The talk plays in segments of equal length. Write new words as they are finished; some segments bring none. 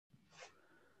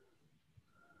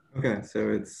Okay, so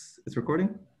it's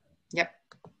recording? Yep.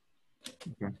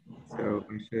 Okay. So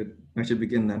I should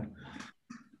begin then.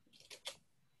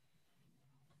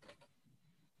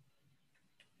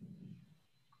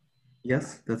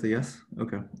 Yes, that's a yes.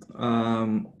 Okay.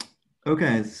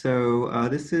 Okay, so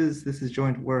this is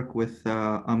joint work with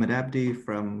Ahmed Abdi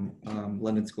from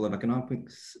London School of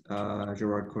Economics,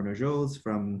 Gerard Cornajos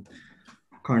from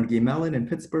Carnegie Mellon in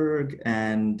Pittsburgh,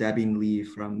 and Dabin Lee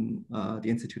from the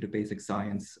Institute of Basic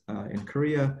Science in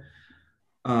Korea.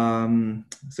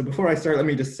 So before I start, let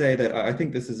me just say that I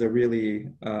think this is a really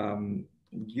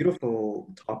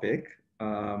beautiful topic.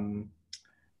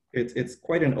 It's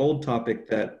quite an old topic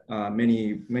that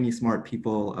many smart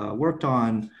people worked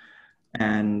on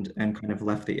and kind of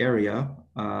left the area,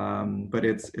 but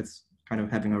it's kind of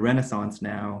having a renaissance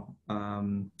now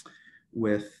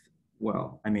with,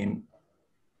 well, I mean,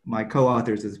 my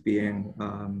co-authors as being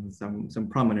some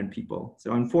prominent people.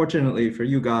 So unfortunately for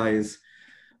you guys,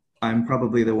 I'm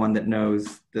probably the one that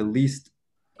knows the least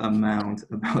amount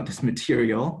about this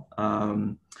material.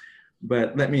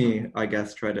 But let me, I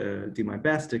guess, try to do my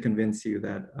best to convince you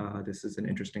that this is an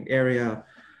interesting area.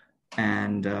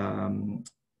 And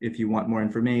if you want more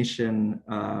information,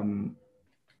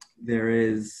 there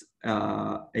is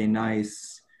a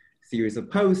nice series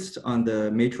of posts on the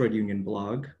Matroid Union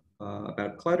blog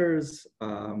about clutters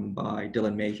by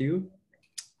Dylan Mayhew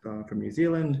from New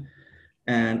Zealand.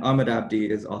 And Ahmed Abdi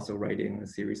is also writing a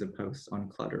series of posts on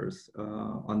clutters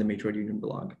on the Matroid Union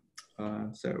blog.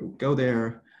 So go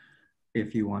there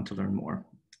if you want to learn more.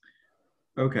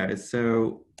 Okay,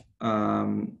 so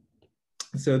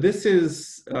this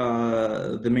is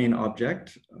the main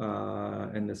object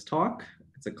in this talk.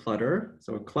 It's a clutter.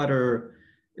 So a clutter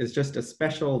is just a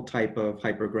special type of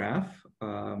hypergraph.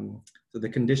 So the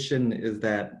condition is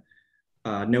that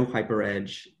no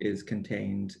hyperedge is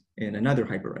contained in another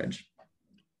hyperedge.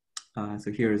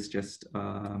 So here's just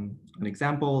an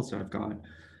example. So I've got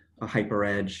a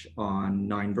hyperedge on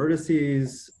 9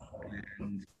 vertices,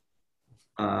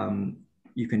 and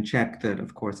you can check that,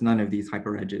 of course, none of these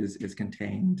hyperedges is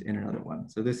contained in another one.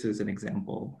 So this is an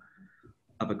example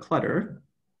of a clutter.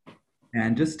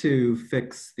 And just to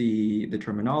fix the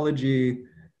terminology,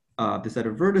 the set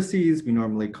of vertices we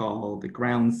normally call the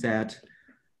ground set,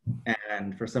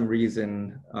 and for some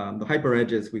reason, the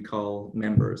hyperedges we call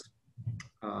members.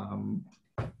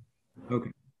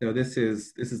 Okay, so this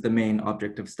is the main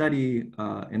object of study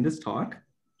in this talk.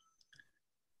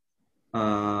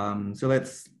 So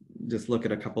let's just look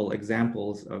at a couple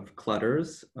examples of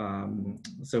clutters.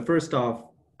 So first off,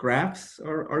 graphs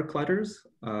are clutters.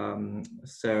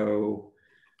 So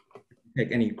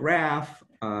take any graph,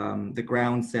 the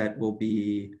ground set will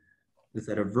be the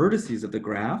set of vertices of the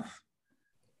graph,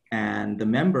 and the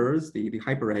members, the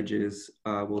hyperedges,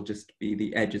 will just be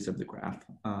the edges of the graph.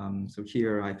 So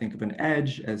here I think of an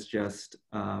edge as just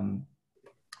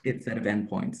its set of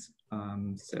endpoints.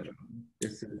 So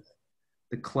this is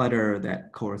the clutter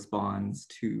that corresponds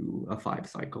to a 5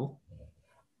 cycle.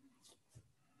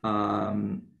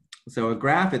 So a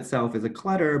graph itself is a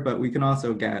clutter, but we can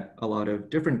also get a lot of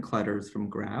different clutters from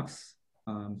graphs.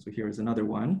 So here's another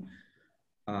one.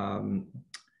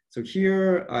 So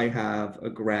here I have a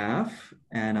graph,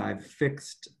 and I've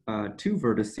fixed 2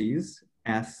 vertices,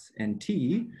 S and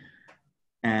T.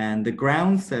 And the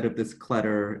ground set of this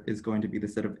clutter is going to be the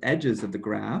set of edges of the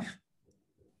graph.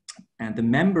 And the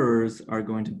members are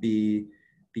going to be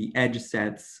the edge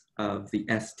sets of the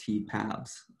ST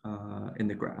paths in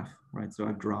the graph, right? So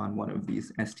I've drawn one of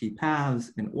these ST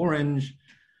paths in orange,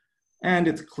 and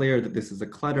it's clear that this is a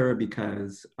clutter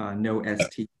because no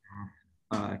ST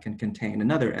path can contain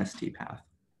another ST path.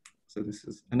 So this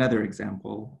is another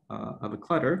example of a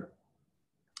clutter.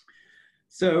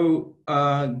 So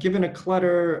given a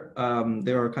clutter,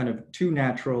 there are kind of 2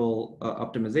 natural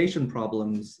optimization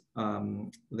problems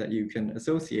that you can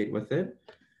associate with it.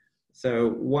 So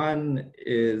one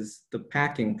is the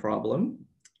packing problem.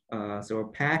 So a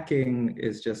packing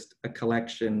is just a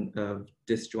collection of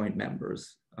disjoint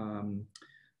members.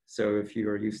 So if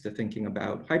you're used to thinking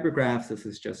about hypergraphs, this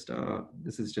is just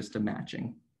a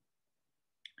matching.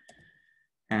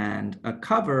 And a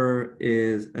cover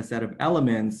is a set of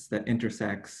elements that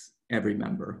intersects every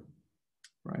member,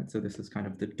 right? So this is kind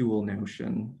of the dual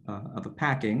notion of a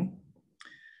packing.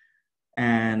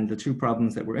 And the 2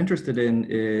 problems that we're interested in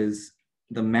is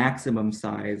the maximum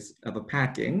size of a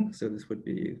packing. So this would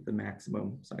be the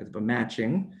maximum size of a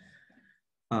matching.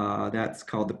 That's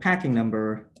called the packing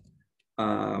number.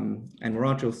 And we're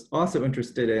also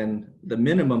interested in the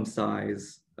minimum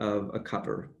size of a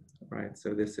cover. Right,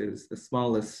 so this is the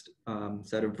smallest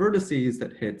set of vertices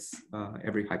that hits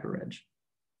every hyperedge.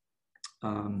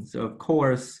 So of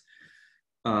course,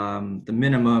 the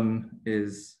minimum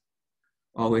is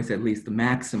always at least the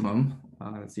maximum.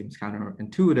 It seems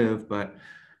counterintuitive, but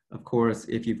of course,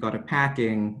 if you've got a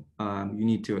packing, you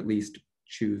need to at least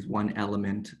choose one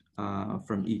element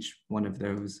from each one of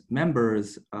those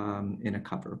members in a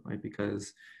cover, right?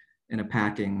 Because in a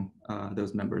packing,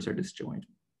 those members are disjoint.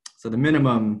 So the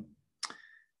minimum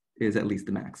is at least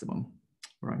the maximum,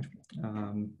 right?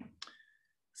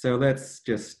 So let's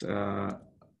just, I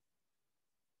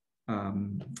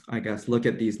guess, look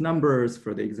at these numbers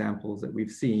for the examples that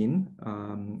we've seen.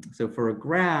 So for a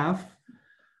graph,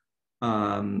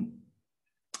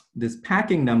 this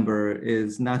packing number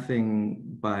is nothing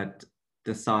but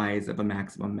the size of a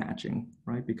maximum matching,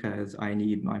 right? Because I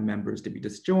need my members to be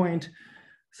disjoint.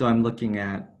 So I'm looking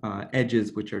at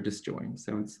edges which are disjoint.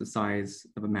 So it's the size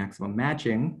of a maximum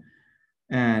matching.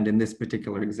 And in this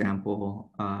particular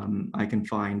example, I can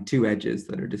find two edges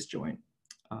that are disjoint.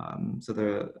 So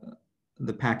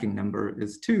the packing number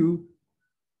is 2.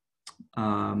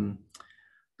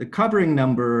 The covering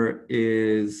number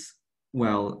is,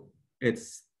 well,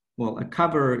 a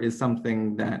cover is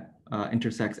something that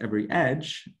intersects every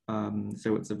edge.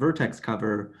 So it's a vertex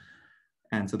cover.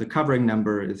 And so the covering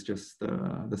number is just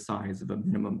the size of a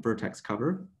minimum vertex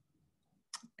cover.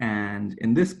 And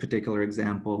in this particular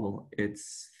example,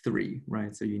 it's 3,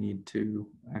 right? So you need to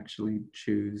actually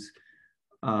choose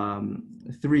 3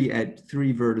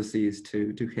 vertices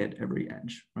to hit every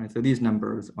edge, right? So these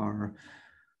numbers are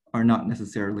not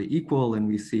necessarily equal, and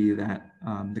we see that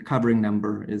the covering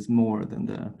number is more than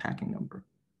the packing number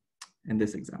in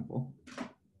this example.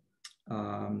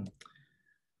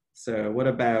 So what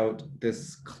about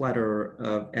this clutter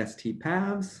of ST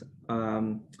paths?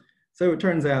 So it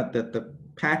turns out that the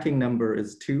packing number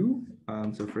is 2.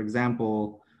 So for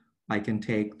example, I can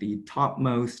take the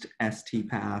topmost ST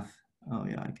path. Oh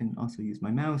yeah, I can also use my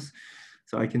mouse.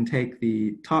 So I can take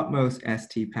the topmost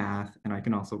ST path, and I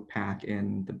can also pack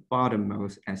in the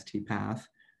bottommost ST path,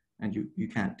 and you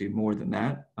can't do more than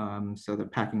that. So the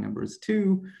packing number is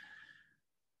 2.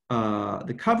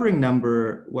 The covering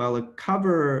number, well, a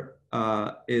cover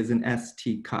is an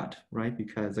ST cut, right?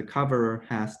 Because a cover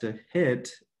has to hit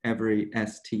every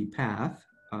ST path.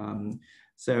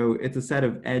 So it's a set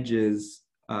of edges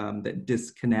that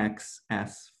disconnects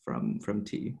S from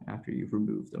T after you've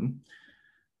removed them.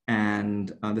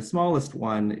 And the smallest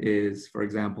one is, for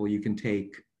example, you can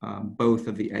take both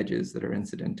of the edges that are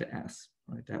incident to S,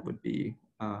 right? That would be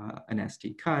an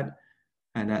ST cut,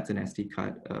 and that's an ST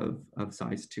cut of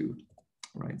size 2,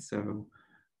 right? So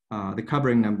the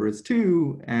covering number is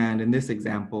 2, and in this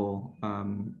example,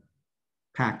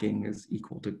 packing is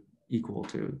equal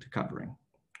to covering,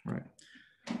 right?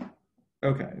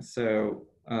 Okay, so,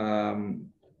 and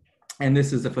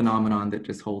this is a phenomenon that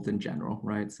just holds in general,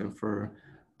 right? So for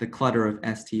the clutter of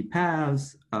ST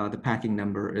paths, the packing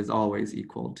number is always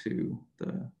equal to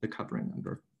the covering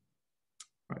number,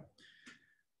 right?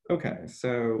 Okay,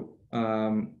 so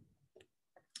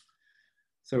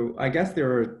so I guess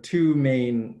there are 2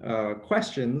 main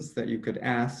questions that you could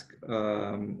ask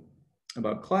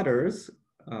about clutters.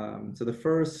 So the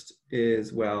first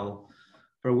is, well,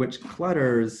 for which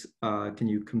clutters can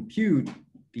you compute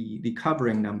the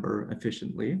covering number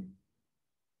efficiently?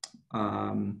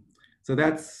 So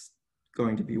that's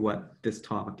going to be what this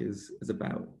talk is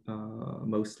about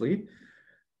mostly.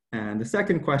 And the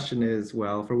second question is,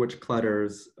 well, for which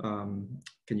clutters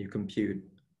can you compute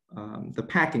the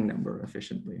packing number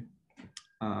efficiently?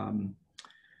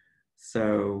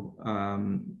 So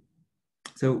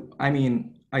I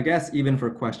mean, I guess even for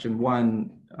question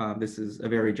 1, this is a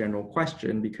very general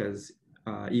question, because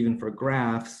even for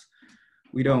graphs,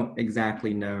 we don't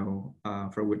exactly know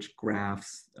for which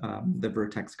graphs the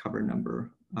vertex cover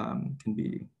number can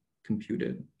be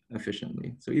computed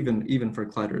efficiently. So even for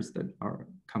clutters that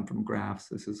come from graphs,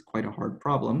 this is quite a hard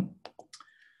problem.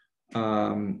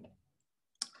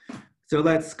 So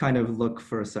let's kind of look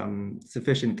for some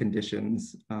sufficient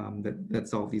conditions that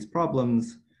solve these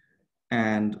problems.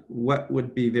 And what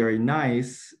would be very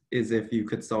nice is if you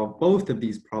could solve both of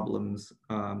these problems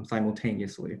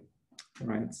simultaneously,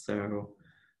 right? So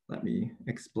let me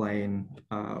explain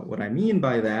what I mean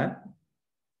by that.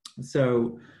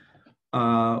 So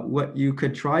what you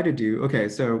could try to do, okay,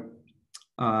 so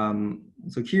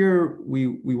here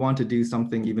we want to do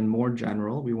something even more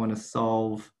general. We want to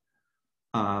solve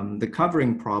the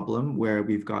covering problem where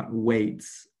we've got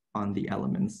weights on the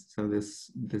elements. So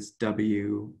this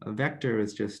W vector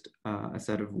is just a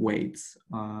set of weights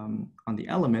on the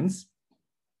elements.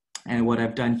 And what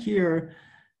I've done here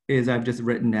is I've just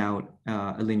written out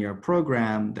a linear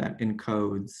program that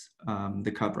encodes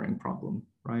the covering problem,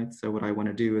 right? So what I want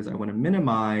to do is I want to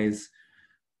minimize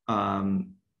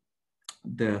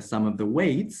the sum of the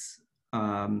weights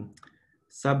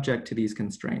subject to these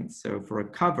constraints. So for a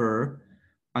cover,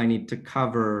 I need to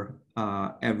cover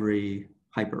every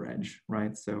hyperedge,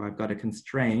 right? So I've got a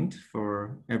constraint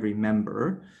for every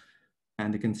member,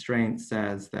 and the constraint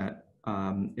says that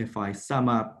if I sum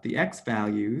up the X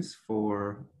values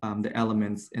for the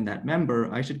elements in that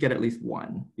member, I should get at least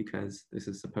one, because this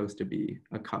is supposed to be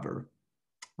a cover,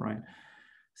 right?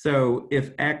 So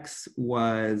if X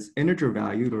was integer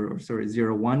valued, or sorry,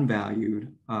 0, 1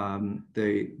 valued,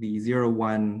 the 0,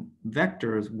 1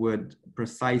 vectors would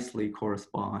precisely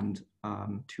correspond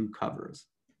to covers,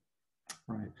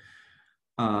 right?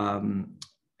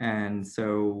 And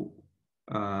so,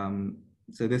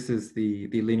 so this is the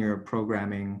linear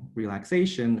programming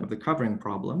relaxation of the covering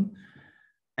problem.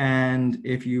 And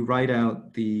if you write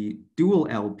out the dual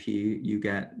LP, you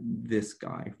get this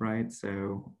guy, right?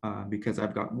 So because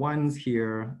I've got ones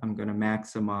here, I'm going to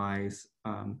maximize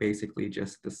basically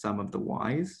just the sum of the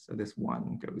y's. So this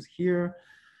one goes here.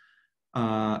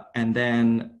 And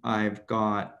then I've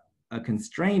got a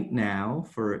constraint now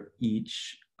for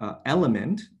each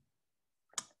element.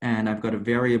 And I've got a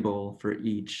variable for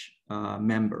each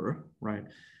member, right?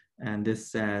 And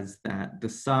this says that the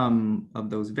sum of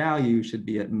those values should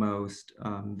be at most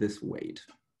this weight,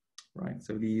 right?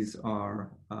 So these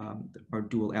are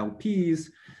dual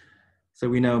LPs. So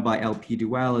we know by LP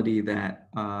duality that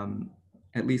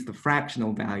at least the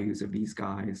fractional values of these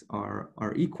guys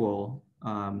are equal.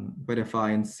 But if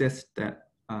I insist that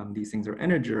these things are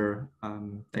integer,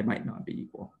 they might not be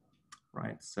equal,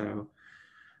 right? So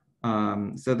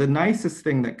the nicest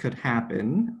thing that could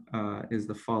happen is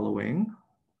the following.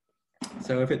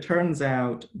 So if it turns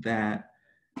out that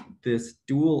this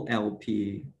dual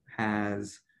LP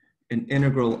has an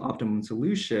integral optimum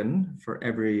solution for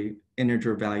every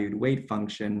integer valued weight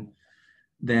function,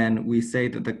 then we say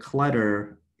that the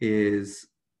clutter is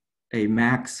a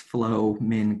max flow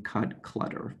min cut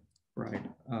clutter, right?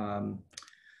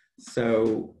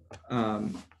 So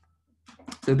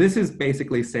this is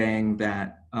basically saying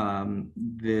that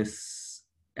this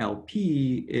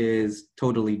LP is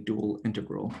totally dual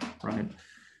integral, right?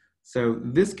 So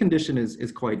this condition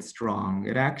is quite strong.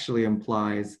 It actually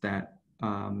implies that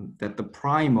that the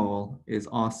primal is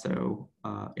also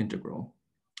integral,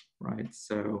 right?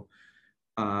 So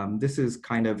this is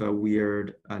kind of a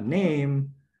weird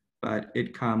name, but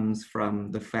it comes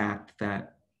from the fact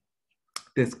that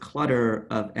this clutter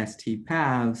of ST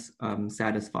paths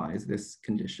satisfies this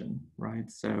condition,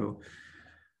 right? So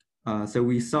so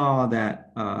we saw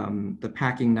that the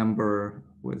packing number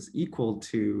was equal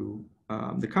to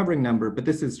the covering number, but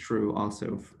this is true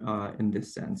also in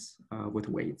this sense with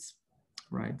weights,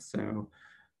 right? So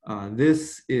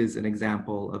this is an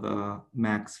example of a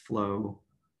max flow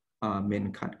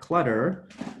min cut clutter.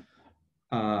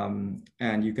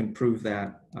 And you can prove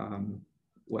that,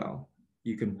 well,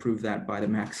 you can prove that by the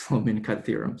max flow min cut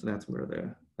theorem. So that's where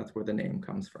the name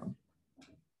comes from.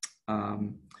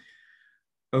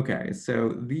 Okay,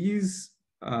 so these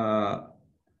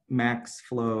max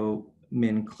flow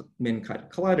min cut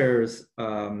clutters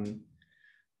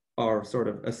are sort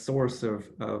of a source of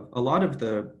a lot of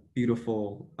the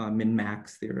beautiful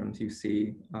min-max theorems you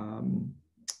see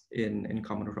in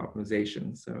combinatorial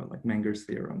optimization. So like Menger's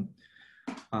theorem,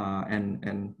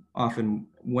 and often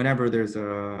whenever there's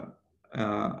a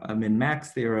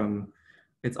min-max theorem,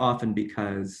 it's often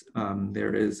because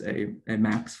there is a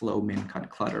max flow min cut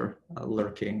clutter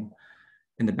lurking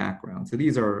in the background. So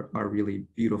these are really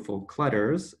beautiful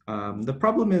clutters. The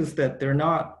problem is that they're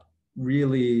not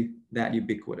really that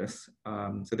ubiquitous.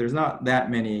 So there's not that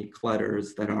many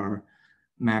clutters that are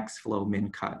max flow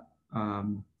min cut.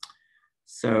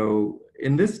 So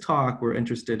in this talk, we're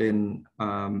interested in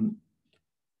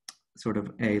sort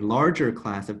of a larger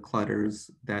class of clutters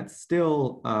that's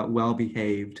still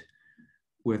well-behaved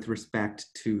with respect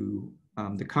to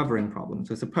the covering problem.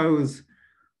 So suppose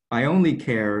I only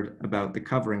cared about the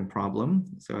covering problem,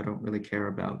 so I don't really care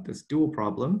about this dual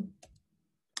problem.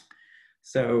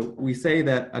 So we say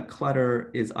that a clutter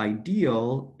is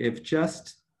ideal if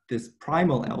just this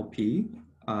primal LP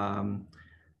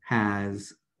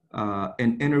has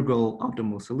an integral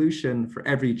optimal solution for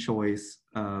every choice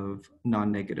of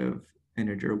non-negative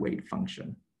integer weight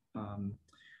function.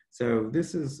 So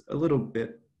this is a little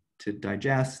bit to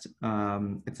digest.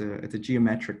 It's a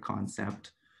geometric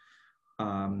concept.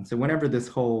 So whenever this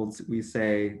holds, we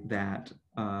say that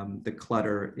the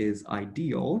clutter is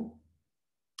ideal.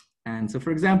 And so for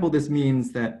example, this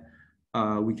means that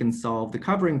we can solve the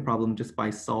covering problem just by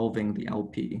solving the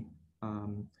LP.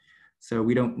 So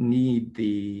we don't need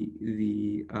the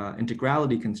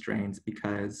integrality constraints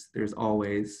because there's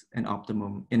always an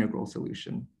optimum integral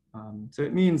solution. So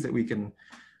it means that we can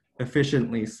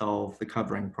efficiently solve the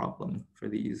covering problem for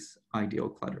these ideal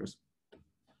clutters.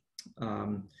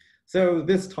 So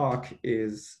this talk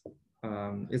is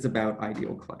about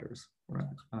ideal clutters, right?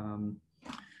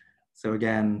 So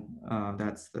again,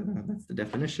 that's the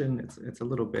definition. It's a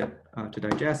little bit to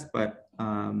digest, but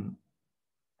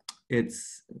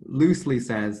it's loosely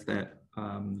says that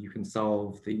you can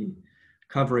solve the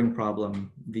covering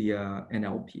problem via an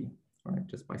LP, right?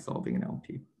 Just by solving an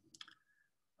LP.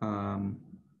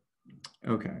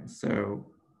 Okay, so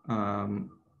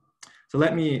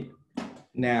let me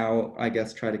now, I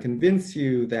guess, try to convince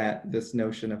you that this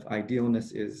notion of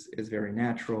idealness is very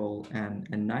natural and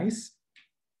nice.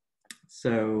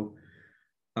 So,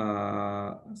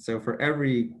 for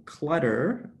every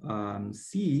clutter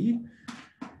C,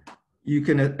 you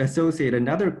can associate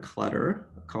another clutter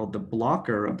called the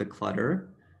blocker of the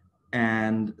clutter.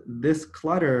 And this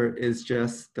clutter is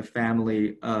just the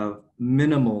family of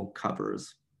minimal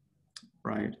covers,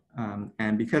 right?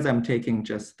 And because I'm taking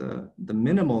just the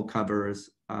minimal covers,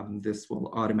 this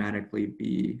will automatically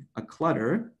be a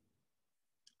clutter.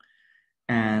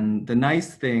 And the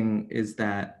nice thing is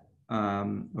that,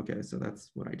 okay, so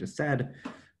that's what I just said.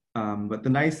 But the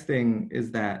nice thing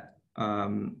is that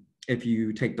if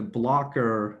you take the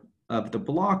blocker of the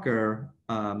blocker,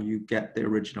 you get the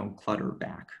original clutter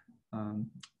back.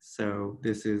 So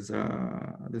this is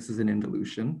an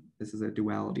involution. This is a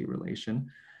duality relation.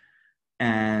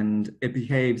 And it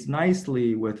behaves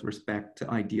nicely with respect to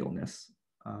idealness.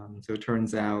 So it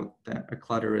turns out that a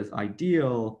clutter is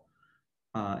ideal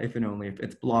if and only if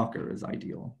its blocker is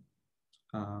ideal.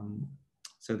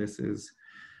 So this is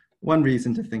one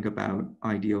reason to think about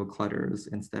ideal clutters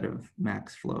instead of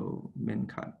max flow min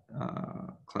cut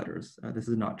clutters. This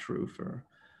is not true for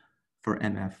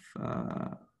MF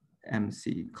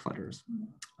MC clutters.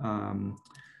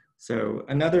 So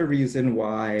another reason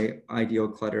why ideal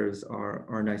clutters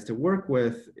are nice to work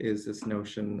with is this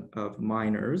notion of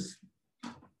minors.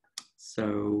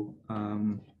 So,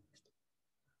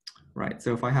 right,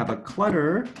 so if I have a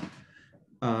clutter,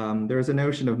 there's a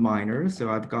notion of minors.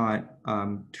 So I've got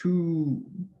two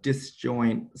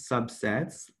disjoint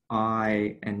subsets,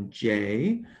 I and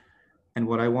J. And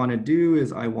what I want to do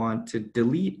is I want to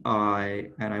delete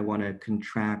I and I want to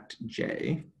contract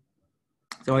J.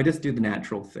 So I just do the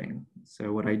natural thing.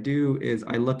 So what I do is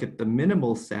I look at the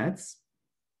minimal sets.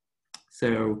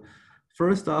 So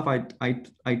first off,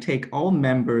 I take all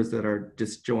members that are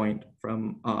disjoint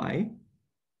from I.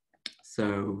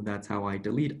 So that's how I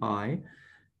delete I.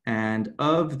 And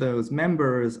of those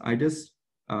members, I just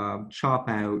chop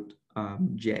out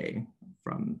J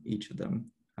from each of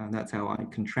them. And that's how I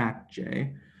contract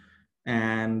J.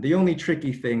 And the only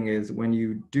tricky thing is when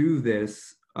you do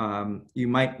this, you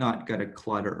might not get a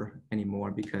clutter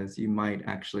anymore because you might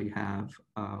actually have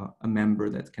a member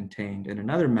that's contained in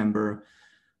another member.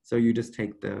 So you just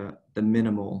take the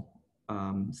minimal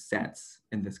sets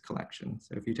in this collection.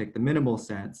 So if you take the minimal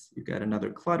sets, you get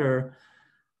another clutter,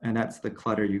 and that's the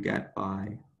clutter you get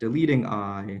by deleting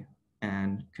I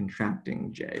and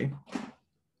contracting J.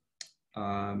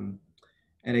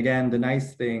 And again, the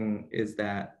nice thing is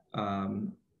that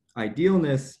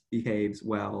idealness behaves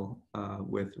well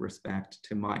with respect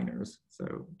to minors. So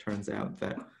it turns out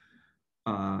that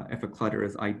if a clutter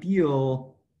is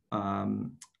ideal,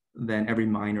 then every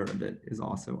minor of it is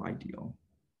also ideal,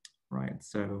 right?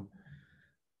 So,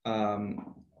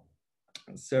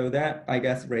 so that, I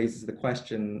guess, raises the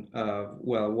question of,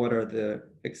 well, what are the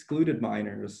excluded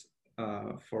minors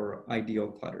for ideal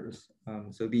clutters?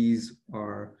 So these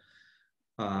are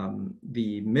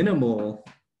the minimal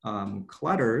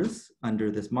clutters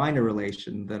under this minor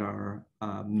relation that are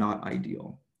not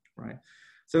ideal, right?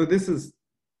 So this is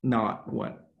not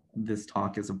what this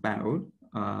talk is about,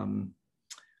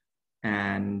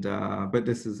 but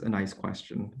this is a nice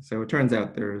question. So it turns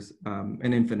out there's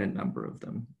an infinite number of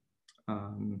them,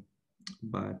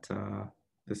 but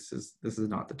this is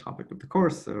not the topic of the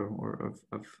course or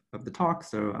of the talk.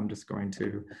 So I'm just going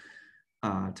to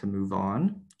move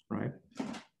on, right?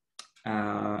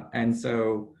 And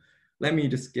so let me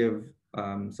just give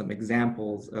some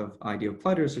examples of ideal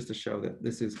clutters just to show that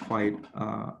this is quite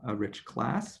a rich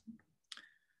class.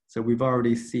 So we've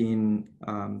already seen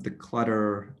the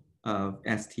clutter of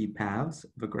ST paths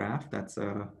of a graph. That's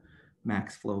a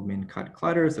max flow min cut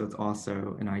clutter, so it's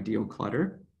also an ideal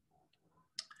clutter.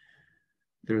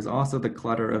 There's also the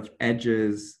clutter of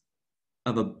edges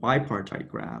of a bipartite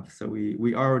graph. So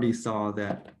we already saw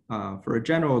that for a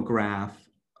general graph,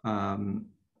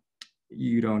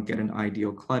 you don't get an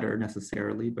ideal clutter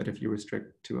necessarily, but if you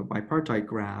restrict to a bipartite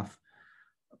graph,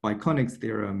 by Koenig's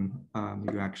theorem,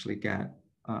 you actually get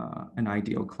an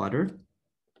ideal clutter.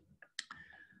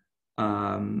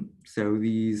 So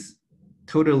these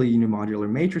totally unimodular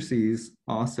matrices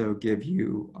also give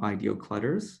you ideal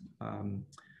clutters.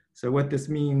 So what this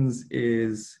means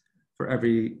is for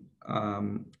every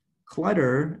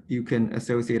clutter, you can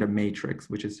associate a matrix,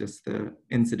 which is just the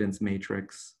incidence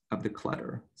matrix of the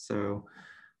clutter. So,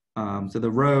 so the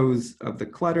rows of the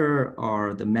clutter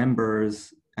are the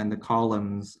members and the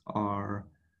columns are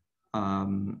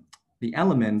the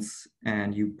elements,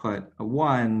 and you put a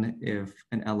 1 if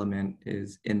an element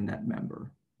is in that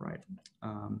member, right?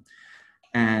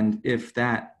 And if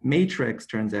that matrix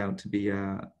turns out to be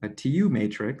a TU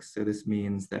matrix, so this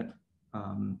means that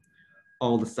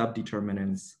all the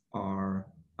subdeterminants are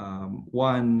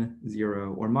 1,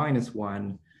 0, or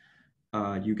 -1,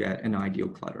 you get an ideal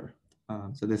clutter.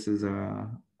 So this is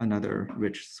another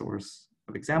rich source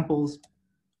of examples.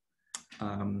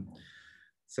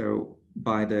 So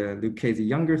by the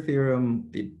Lucchese-Younger theorem,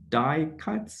 the die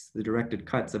cuts, the directed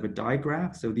cuts of a die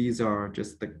graph, so these are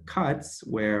just the cuts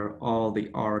where all the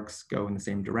arcs go in the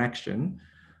same direction.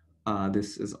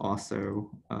 This is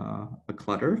also a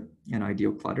clutter, an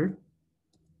ideal clutter.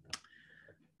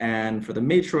 And for the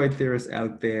matroid theorists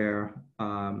out there,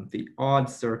 the odd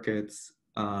circuits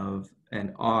of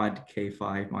an odd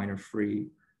K5 minor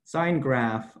free sine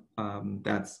graph,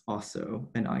 that's also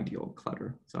an ideal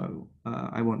clutter. So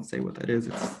I won't say what that is.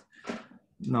 It's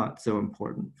not so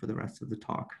important for the rest of the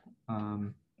talk.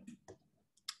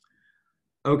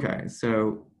 Okay,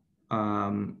 so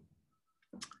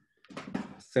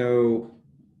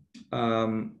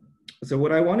so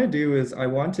what I want to do is I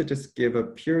want to just give a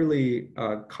purely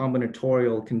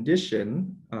combinatorial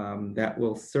condition that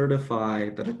will certify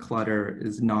that a clutter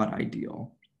is not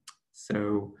ideal.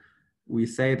 So we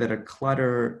say that a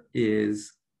clutter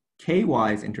is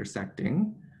k-wise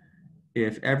intersecting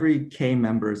if every k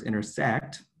members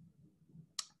intersect,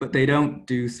 but they don't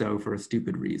do so for a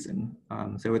stupid reason.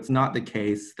 So it's not the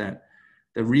case that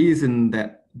the reason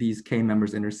that these k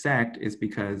members intersect is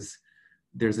because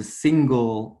there's a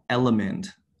single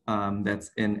element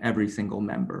that's in every single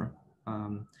member.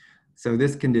 So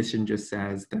this condition just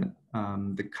says that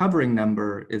the covering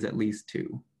number is at least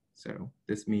 2. So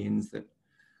this means that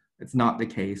it's not the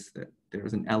case that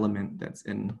there's an element that's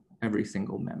in every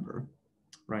single member,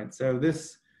 right? So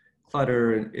this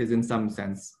clutter is in some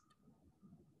sense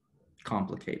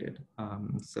complicated.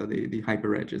 So the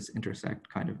hyperedges intersect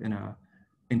kind of in a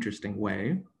interesting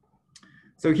way.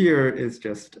 So here is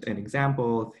just an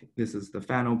example. This is the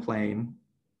Fano plane.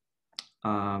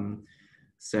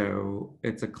 So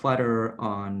it's a clutter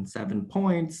on 7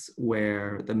 points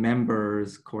where the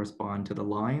members correspond to the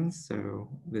lines. So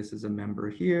this is a member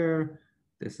here,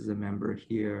 this is a member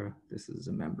here, this is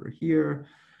a member here.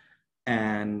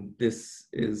 And this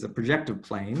is a projective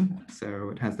plane.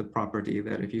 So it has the property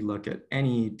that if you look at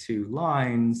any 2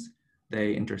 lines,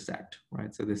 they intersect,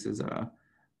 right? So this is a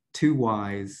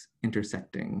 2-wise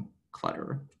intersecting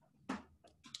clutter.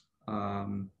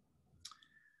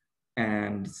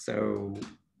 And so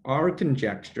our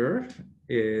conjecture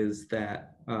is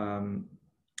that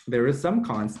there is some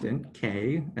constant,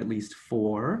 k, at least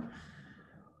 4,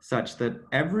 such that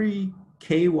every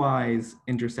k-wise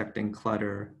intersecting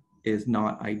clutter is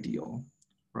not ideal,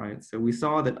 right? So we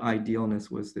saw that idealness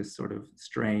was this sort of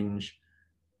strange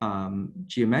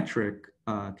geometric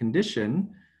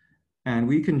condition, and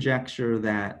we conjecture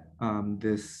that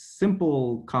this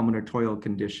simple combinatorial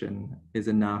condition is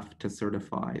enough to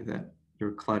certify that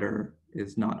your clutter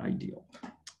is not ideal,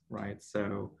 right?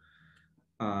 So,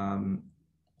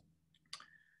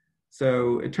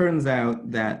 so it turns out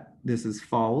that this is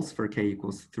false for k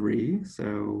equals 3.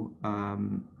 So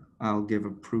I'll give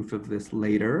a proof of this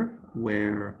later,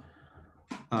 where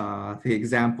the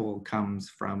example comes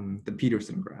from the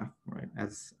Peterson graph, right?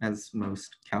 As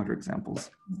most counterexamples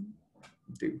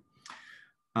do.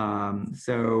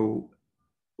 So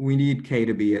we need k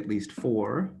to be at least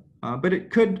 4, but it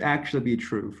could actually be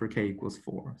true for k equals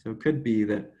 4. So it could be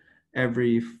that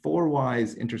every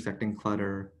 4-wise intersecting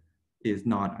clutter is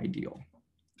not ideal,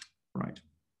 right?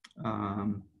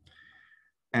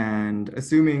 And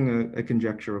assuming a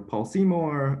conjecture of Paul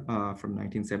Seymour from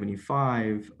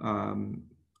 1975,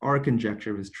 our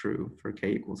conjecture is true for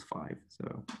k equals 5.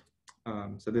 So,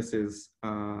 so this is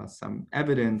some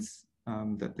evidence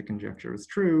that the conjecture is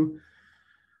true.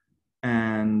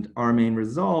 And our main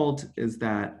result is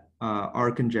that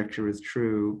our conjecture is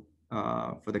true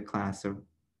for the class of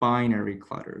binary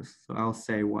clutters. So I'll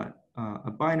say what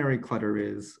a binary clutter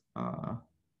is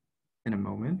in a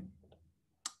moment.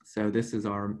 So this is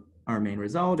our main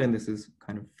result, and this is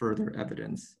kind of further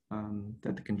evidence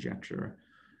that the conjecture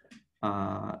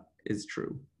is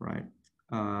true, right?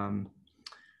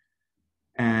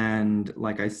 And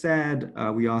like I said,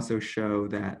 we also show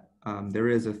that there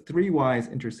is a three-wise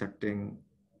intersecting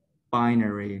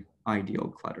binary ideal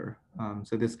clutter.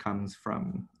 So this comes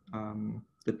from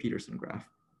the Peterson graph.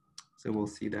 So we'll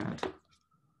see that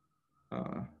in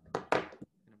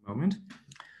a moment.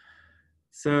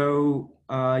 So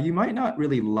you might not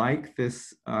really like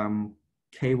this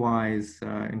k-wise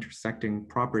intersecting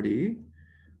property,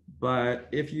 but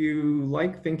if you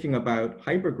like thinking about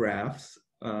hypergraphs,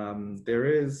 there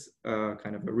is a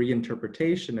kind of a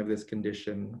reinterpretation of this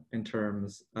condition in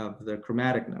terms of the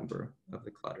chromatic number of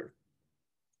the clutter.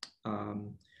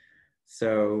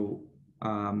 So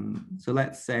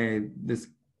let's say this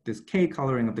K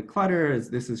coloring of the clutter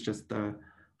this is just the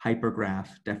hypergraph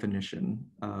definition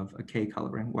of a K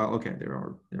coloring. Well, okay, there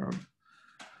are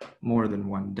more than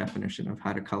one definition of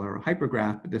how to color a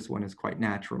hypergraph, but this one is quite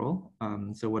natural.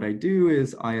 So what I do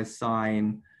is I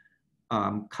assign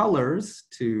colors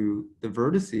to the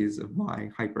vertices of my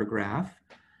hypergraph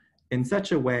in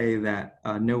such a way that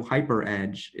no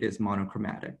hyperedge is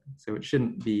monochromatic. So it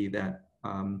shouldn't be that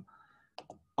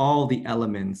all the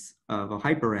elements of a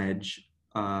hyperedge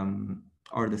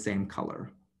are the same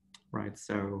color, right?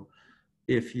 So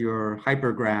if your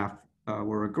hypergraph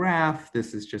were a graph,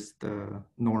 this is just the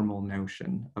normal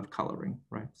notion of coloring,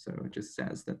 right? So it just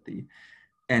says that the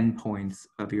endpoints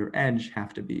of your edge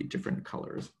have to be different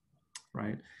colors,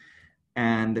 right?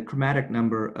 And the chromatic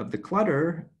number of the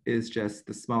clutter is just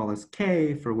the smallest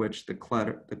k for which the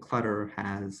clutter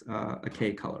has a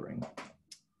k coloring,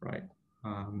 right?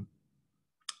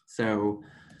 So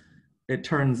it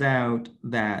turns out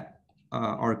that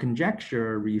our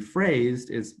conjecture rephrased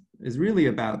is really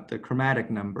about the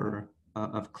chromatic number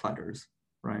of clutters,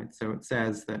 right? So it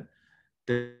says that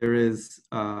there is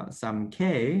some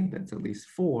k, that's at least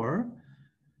 4,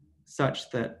 such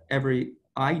that every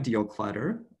ideal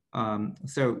clutter,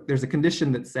 so there's a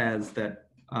condition that says that,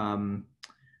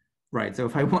 right, so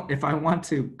if I want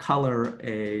to color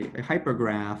a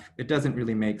hypergraph, it doesn't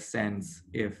really make sense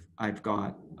if I've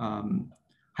got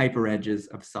hyperedges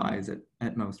of size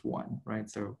at most 1, right?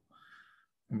 So,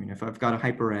 I mean, if I've got a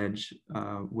hyperedge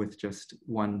with just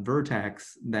one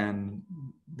vertex, then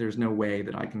there's no way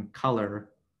that I can color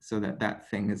so that that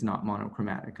thing is not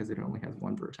monochromatic because it only has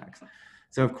one vertex.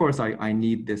 So of course I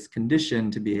need this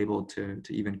condition to be able to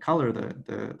even color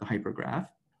the hypergraph.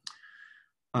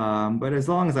 But as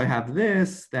long as I have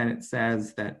this, then it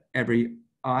says that every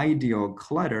ideal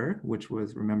clutter, which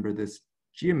was, remember, this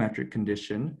geometric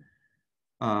condition,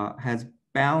 has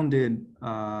bounded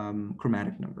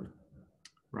chromatic number,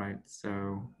 right?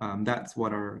 So that's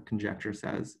what our conjecture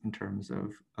says in terms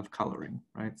of coloring,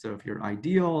 right? So if you're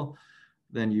ideal,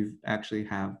 then you actually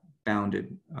have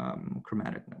bounded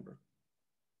chromatic number.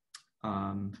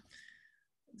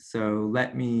 So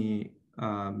let me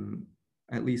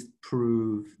at least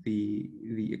prove the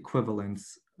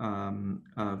equivalence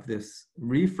of this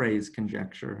rephrase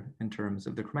conjecture in terms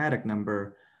of the chromatic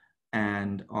number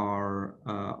and our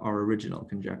original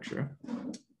conjecture,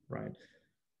 right?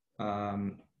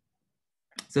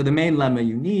 So the main lemma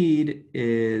you need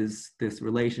is this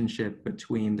relationship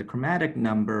between the chromatic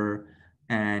number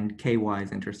and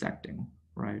k-wise intersecting,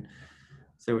 right?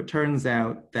 So it turns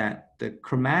out that the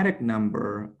chromatic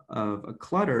number of a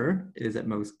clutter is at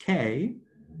most k,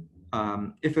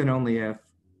 if and only if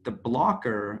the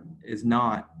blocker is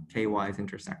not k-wise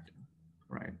intersecting,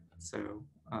 right? So,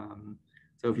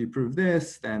 so if you prove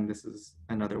this, then this is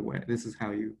another way. This is how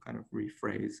you kind of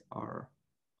rephrase our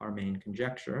main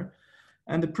conjecture.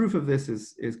 And the proof of this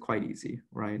is quite easy,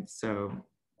 right? So,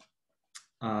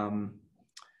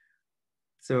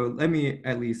 so let me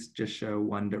at least just show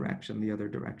one direction. The other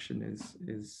direction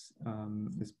is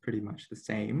pretty much the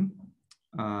same.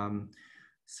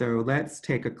 So let's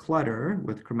take a clutter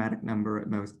with chromatic number at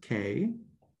most k,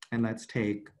 and let's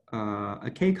take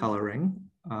a k coloring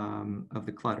of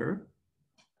the clutter.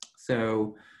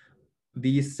 So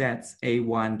these sets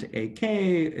A1 to AK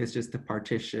is just the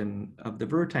partition of the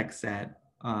vertex set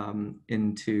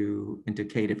into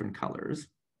k different colors,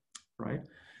 right?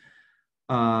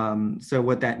 So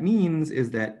what that means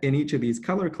is that in each of these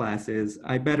color classes,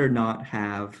 I better not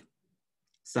have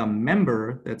some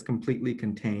member that's completely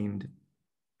contained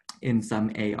in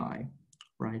some AI,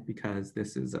 right? Because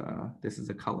this is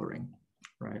a coloring,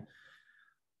 right?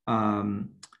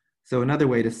 So another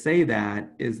way to say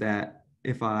that is that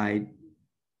if I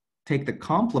take the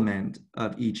complement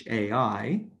of each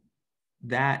AI,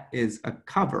 that is a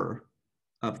cover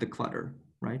of the clutter,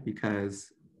 right?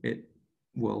 Because it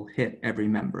will hit every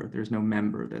member. There's no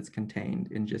member that's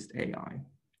contained in just AI,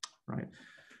 right?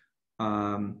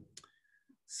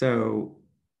 So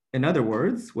in other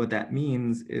words, what that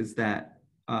means is that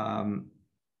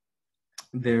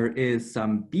there is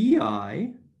some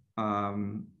BI,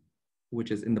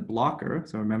 which is in the blocker.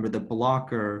 So remember, the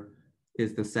blocker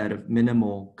is the set of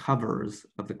minimal covers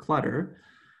of the clutter,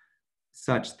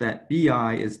 such that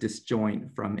BI is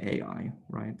disjoint from AI,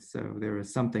 right? So there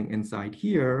is something inside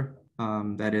here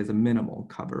that is a minimal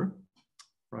cover,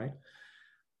 right?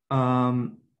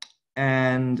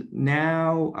 And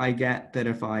now I get that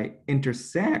if I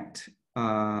intersect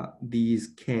these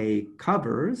K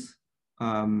covers,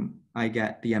 I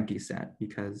get the empty set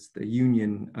because the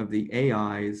union of the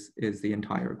AIs is the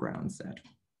entire ground set,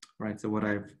 right? So what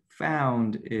I've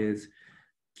found is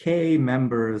K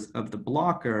members of the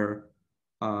blocker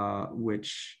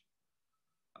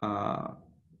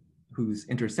whose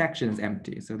intersection is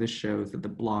empty. So this shows that the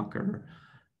blocker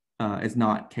is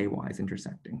not K-wise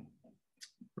intersecting,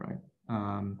 right?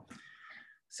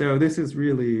 So this is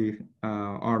really,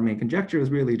 our main conjecture is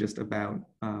really just about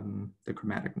the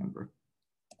chromatic number.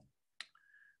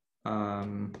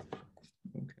 Okay,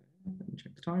 let me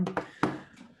check the time.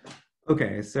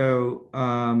 Okay, so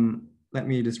let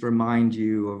me just remind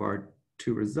you of our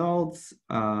two results.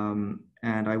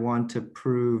 And I want to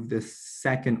prove this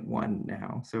second one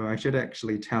now. So I should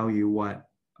actually tell you what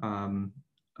a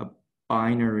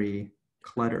binary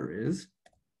clutter is,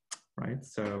 right?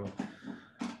 So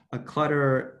a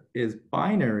clutter is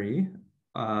binary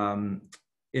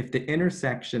if the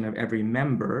intersection of every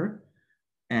member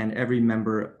and every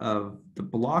member of the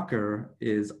blocker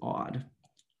is odd,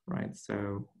 right?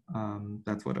 So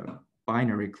that's what a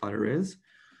binary clutter is.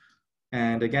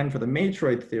 And again, for the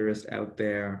matroid theorist out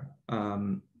there,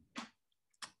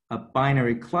 a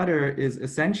binary clutter is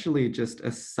essentially just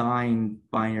a signed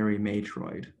binary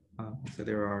matroid. So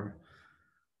there are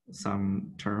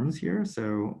some terms here.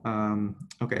 So,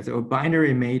 okay, so a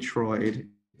binary matroid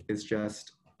is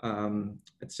just,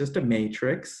 it's just a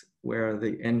matrix where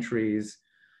the entries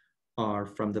are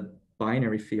from the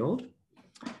binary field.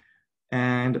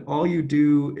 And all you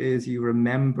do is you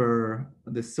remember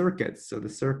the circuits. So the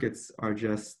circuits are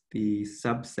just the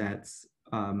subsets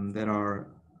that are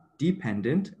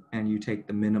dependent, and you take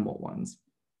the minimal ones.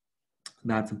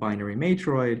 That's a binary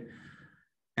matroid.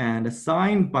 And a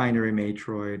signed binary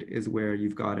matroid is where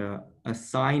you've got a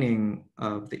signing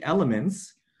of the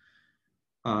elements,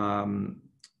 and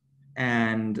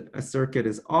a circuit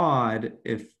is odd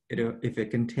if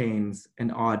it contains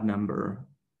an odd number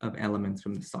of elements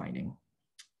from the signing,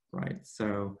 right?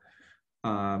 So,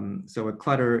 so a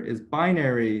clutter is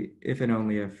binary if and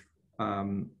only if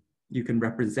you can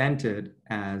represent it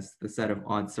as the set of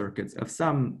odd circuits of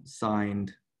some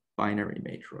signed binary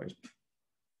matroid,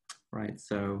 right?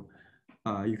 So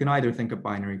you can either think of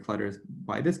binary clutters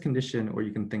by this condition, or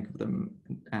you can think of them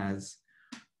as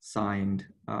signed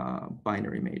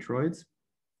binary matroids.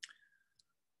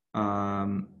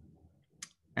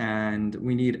 And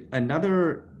we need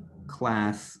another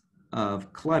class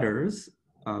of clutters,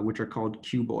 which are called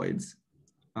cuboids.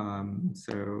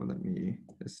 So let me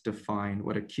just define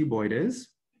what a cuboid is.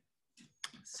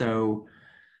 So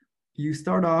you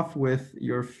start off with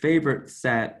your favorite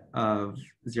set of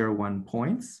 0, 1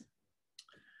 points.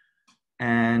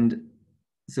 And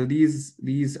so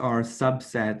these are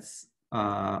subsets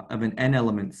of an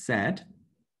n-element set.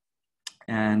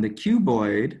 And the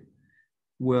cuboid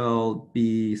will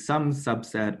be some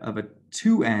subset of a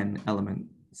 2n element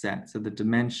set. So the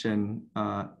dimension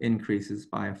increases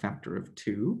by a factor of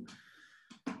 2.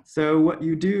 So what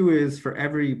you do is for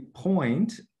every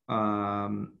point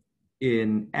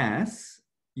in S,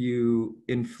 you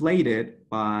inflate it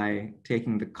by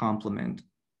taking the complement.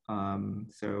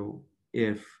 So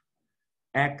if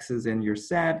X is in your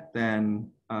set,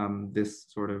 then this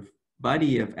sort of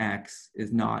buddy of X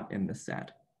is not in the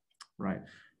set, right?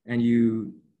 And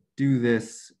you do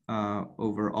this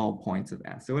over all points of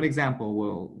S. So an example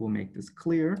will make this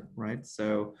clear, right?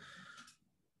 So,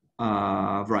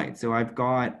 right, so I've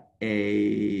got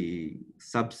a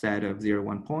subset of 0,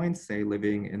 1 points, say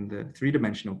living in the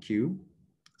 3-dimensional cube.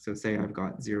 So say I've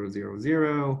got 0, 0,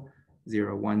 0,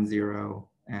 0, 1, 0,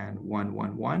 and 1,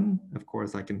 1, 1. Of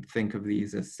course, I can think of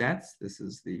these as sets. This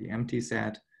is the empty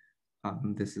set.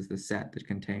 This is the set that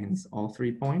contains all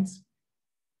 3 points.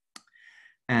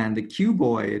 And the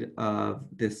cuboid of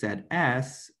this set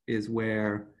S is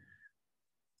where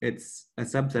it's a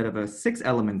subset of a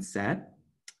 6-element set.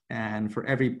 And for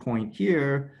every point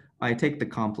here, I take the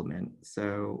complement.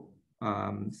 So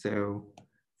so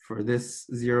for this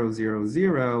 0, 0,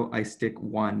 0, I stick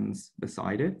ones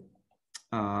beside it.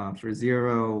 For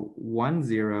 0, 1,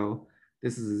 0,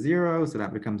 this is a 0, so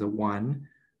that becomes a 1.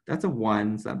 That's a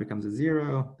 1, so that becomes a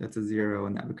 0. That's a 0,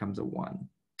 and that becomes a 1.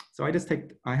 So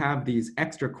I have these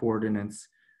extra coordinates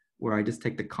where I just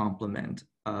take the complement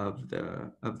of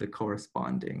the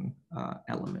corresponding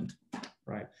element,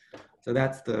 right? So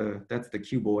that's the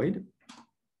cuboid,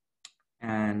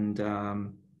 and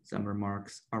some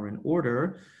remarks are in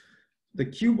order. The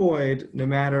cuboid, no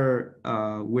matter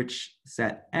which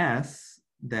set S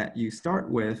that you start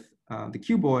with, the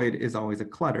cuboid is always a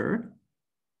clutter.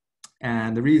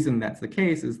 And the reason that's the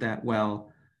case is that,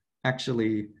 well,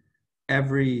 actually,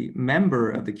 every member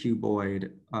of the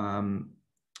cuboid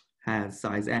has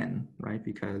size n, right?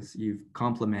 Because you've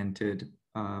complemented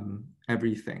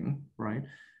everything, right?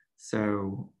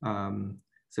 So,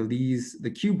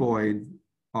 the cuboid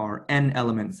are n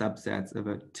element subsets of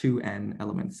a 2n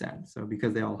element set. So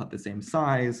because they all have the same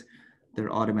size, they're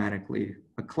automatically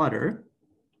a clutter.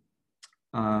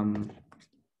 Okay.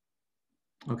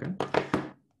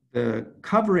 The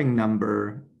covering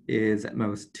number is at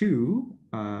most 2,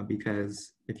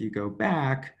 because if you go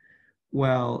back,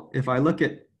 well, if I look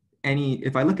at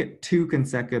 2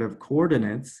 consecutive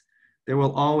coordinates, there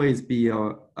will always be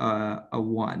a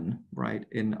 1, right,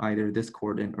 in either this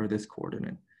coordinate or this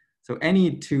coordinate. So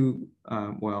any two,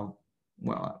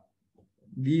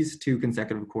 these 2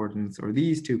 consecutive coordinates, or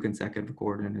these 2 consecutive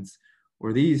coordinates,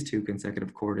 or these 2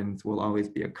 consecutive coordinates will always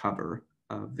be a cover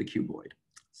of the cuboid.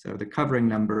 So the covering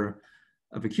number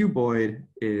of a cuboid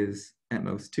is at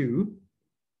most 2.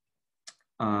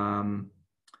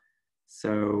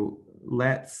 So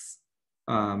let's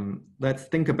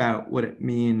think about what it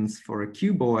means for a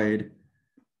cuboid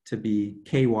to be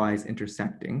k-wise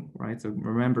intersecting, right? So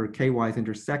remember, k-wise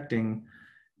intersecting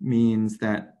means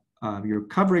that your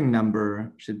covering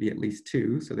number should be at least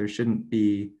 2. So there shouldn't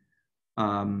be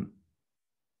an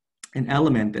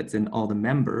element that's in all the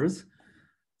members.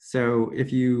 So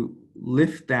if you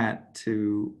lift that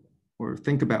to, or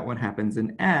think about what happens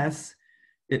in S,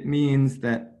 it means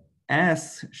that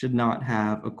S should not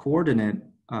have a coordinate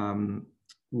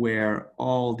where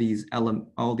all these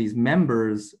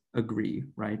members agree,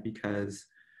 right? Because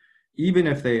even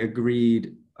if they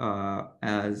agreed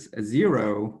as a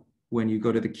 0, when you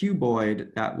go to the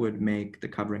cuboid, that would make the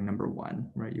covering number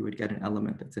 1, right? You would get an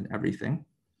element that's in everything.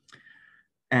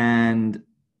 And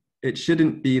it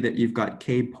shouldn't be that you've got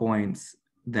k points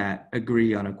that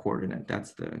agree on a coordinate.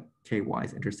 That's the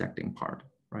k-wise intersecting part,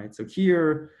 right? So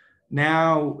here,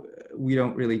 now we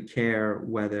don't really care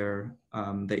whether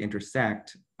they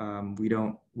intersect. We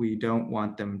don't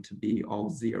want them to be all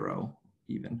 0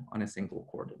 even on a single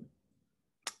coordinate.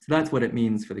 So that's what it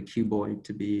means for the cuboid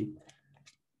to be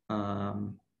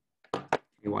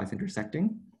k-wise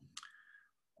intersecting.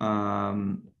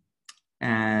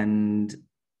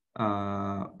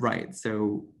 Right,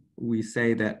 so we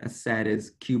say that a set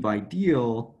is cube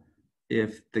ideal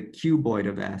if the cuboid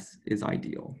of S is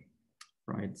ideal,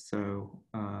 right? So,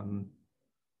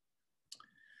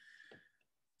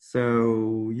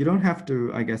 so you don't have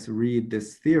to, I guess, read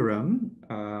this theorem,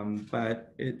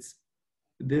 but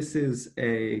this is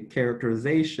a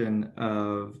characterization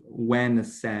of when a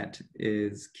set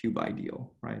is cube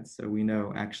ideal, right? So we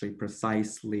know actually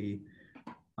precisely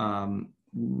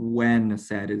when a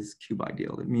set is cube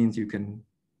ideal. It means you can,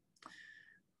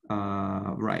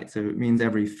 right, so it means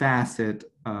every facet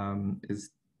is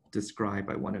described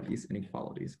by one of these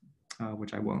inequalities,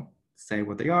 which I won't say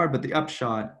what they are, but the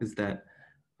upshot is that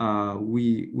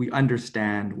we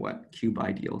understand what cube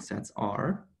ideal sets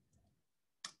are.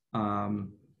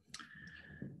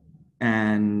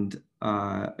 And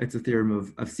it's a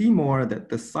theorem of Seymour that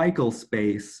the cycle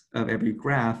space of every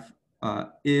graph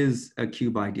is a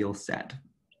cube ideal set.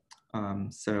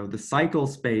 So the cycle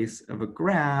space of a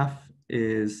graph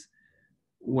is,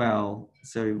 well,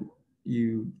 so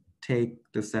you take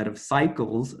the set of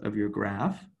cycles of your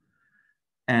graph,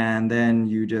 and then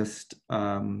you just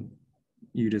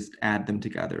add them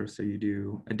together. So you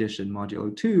do addition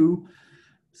modulo 2.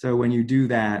 So when you do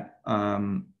that,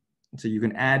 so you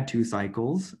can add 2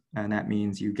 cycles, and that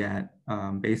means you get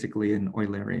basically an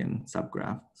Eulerian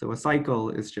subgraph. So a cycle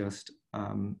is just,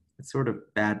 it's sort of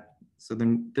bad. So the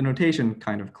notation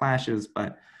kind of clashes,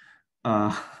 but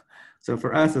so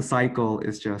for us, a cycle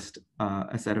is just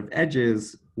a set of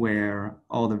edges where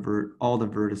all the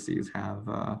vertices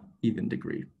have even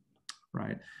degree,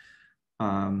 right?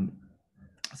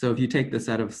 So if you take the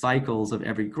set of cycles of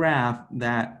every graph,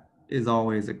 that is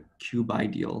always a cube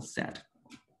ideal set,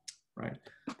 right?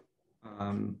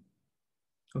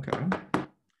 Okay.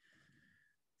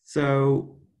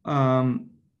 So,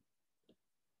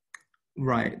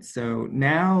 right. So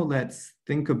now let's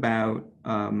think about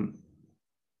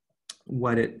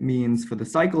what it means for the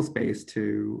cycle space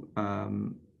to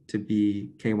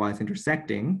be k-wise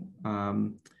intersecting.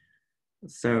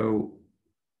 So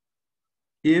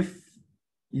if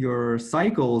your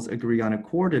cycles agree on a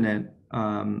coordinate,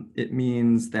 it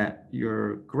means that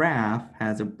your graph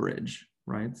has a bridge,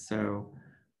 right? So,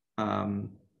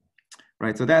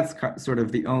 right. So that's sort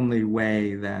of the only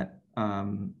way that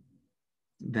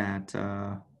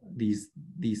these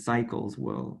cycles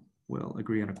will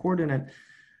agree on a coordinate,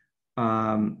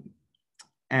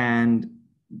 and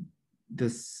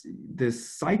this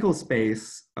cycle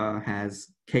space has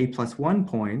k plus 1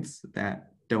 points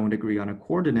that don't agree on a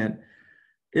coordinate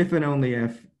if and only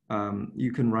if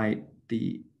you can write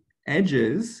the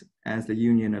edges as the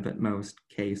union of at most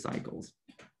k cycles,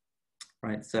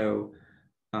 right? So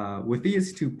with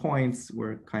these 2 points,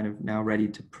 we're kind of now ready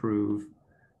to prove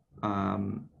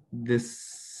this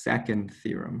second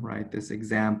theorem, right? This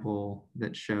example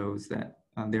that shows that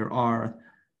there are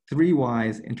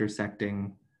 3-wise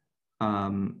intersecting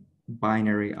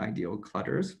binary ideal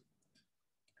clutters.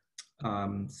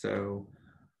 So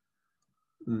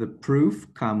the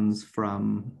proof comes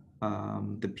from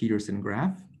the Peterson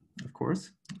graph, of course.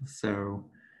 So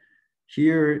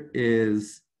here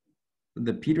is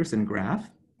the Peterson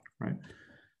graph, right?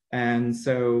 And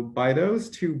so by those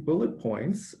 2 bullet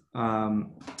points,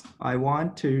 I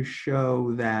want to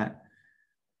show that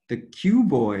the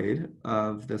cuboid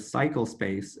of the cycle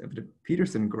space of the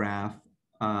Peterson graph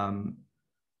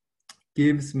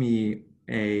gives me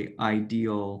a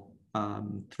ideal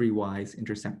 3-wise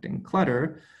intersecting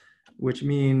clutter, which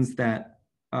means that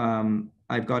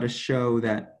I've got to show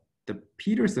that the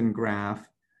Peterson graph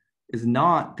is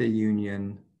not the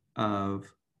union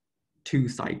of 2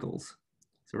 cycles.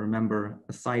 So remember,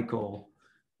 a cycle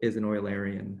is an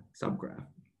Eulerian subgraph,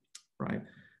 right?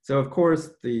 So of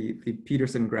course, the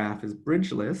Peterson graph is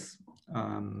bridgeless,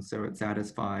 so it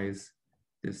satisfies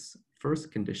this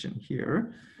first condition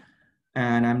here.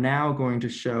 And I'm now going to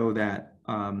show that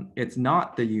it's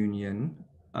not the union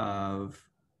of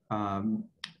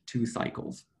 2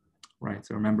 cycles, right?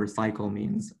 So remember, cycle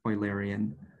means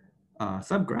Eulerian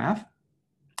subgraph.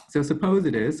 So suppose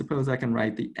it is, suppose I can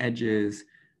write the edges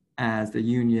as the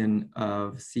union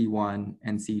of C1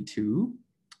 and C2,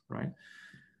 right?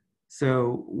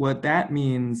 So what that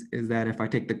means is that if I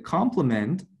take the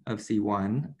complement of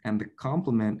C1 and the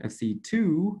complement of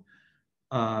C2,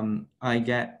 I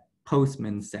get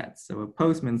Postman sets. So a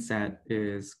Postman set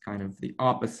is kind of the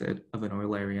opposite of an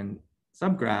Eulerian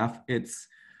subgraph. It's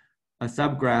a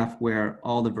subgraph where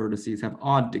all the vertices have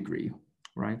odd degree,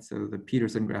 right? So the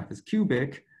Peterson graph is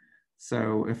cubic.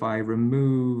 So if I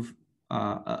remove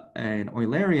an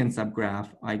Eulerian subgraph,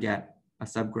 I get a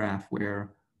subgraph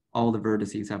where all the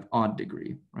vertices have odd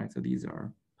degree, right? So these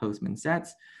are Postman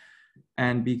sets.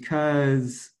 And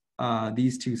because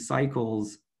these 2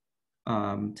 cycles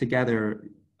together,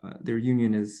 their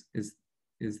union is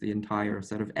the entire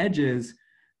set of edges,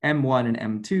 M1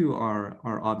 and M2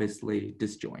 are obviously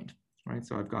disjoint, right?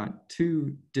 So I've got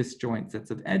 2 disjoint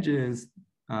sets of edges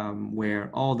where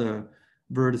all the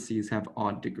vertices have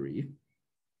odd degree.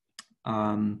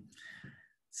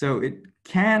 So it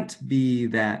can't be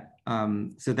that,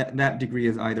 so that degree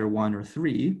is either 1 or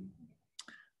 3,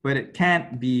 but it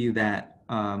can't be that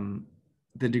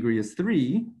the degree is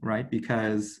 3, right?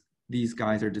 Because these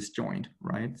guys are disjoint,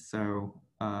 right? So,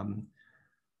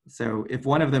 so if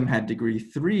one of them had degree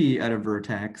 3 at a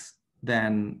vertex,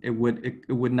 then it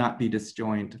would not be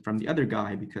disjoint from the other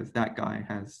guy because that guy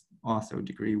has also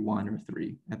degree 1 or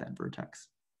 3 at that vertex,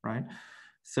 right?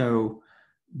 So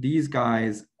these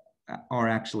guys are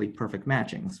actually perfect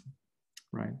matchings,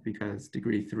 right? Because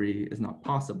degree 3 is not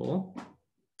possible.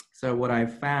 So what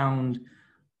I've found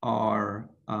are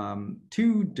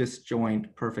 2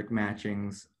 disjoint perfect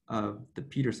matchings of the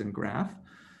Peterson graph.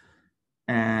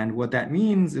 And what that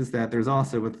means is that there's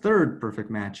also a third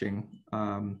perfect matching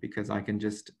because I can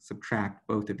just subtract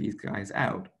both of these guys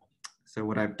out. So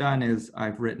what I've done is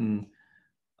I've written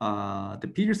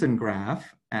the Peterson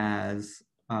graph as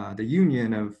the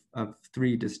union of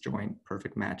 3 disjoint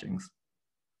perfect matchings.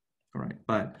 All right,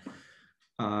 but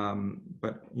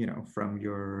you know, from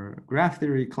your graph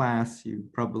theory class, you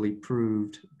probably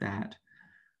proved that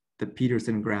the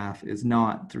Peterson graph is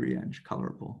not 3-edge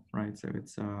colorable, right? So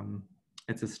it's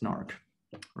a snark,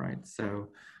 right? So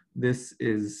this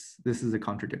is a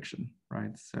contradiction,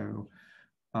 right? So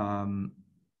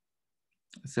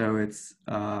so it's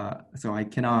so I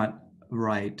cannot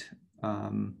write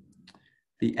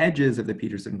the edges of the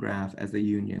Peterson graph as the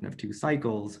union of two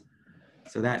cycles.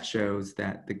 So that shows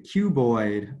that the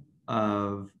cuboid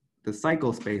of the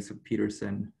cycle space of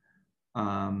Peterson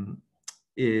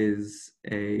is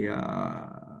a,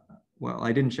 well,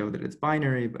 I didn't show that it's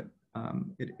binary, but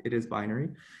it is binary.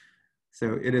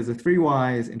 So it is a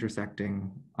three-wise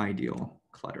intersecting ideal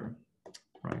clutter,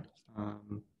 right?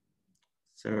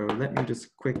 So let me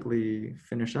just quickly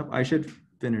finish up. I should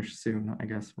finish soon, I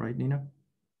guess, right, Nina?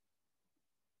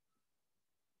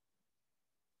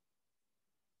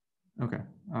 Okay,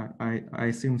 I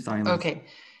assume silence. Okay,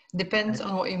 depends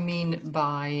on what you mean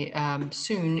by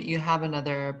soon. You have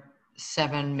another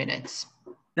 7 minutes.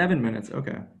 7 minutes,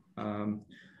 okay.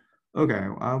 Okay,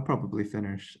 I'll probably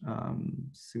finish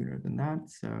sooner than that.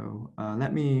 So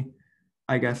let me,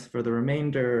 I guess for the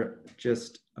remainder,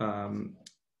 just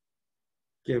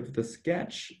give the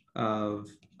sketch of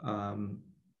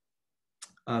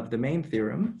the main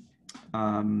theorem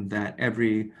that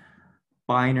every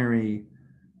binary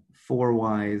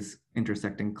four-wise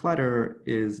intersecting clutter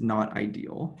is not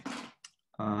ideal.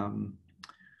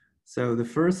 So the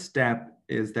first step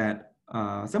is that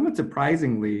somewhat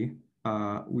surprisingly,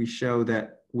 we show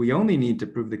that we only need to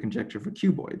prove the conjecture for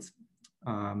cuboids.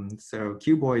 So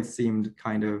cuboids seemed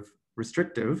kind of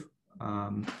restrictive,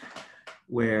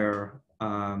 where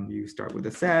you start with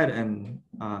a set and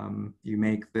you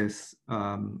make this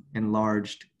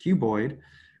enlarged cuboid,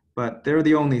 but they're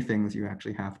the only things you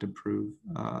actually have to prove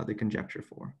the conjecture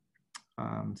for.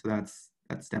 So that's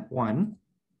step one.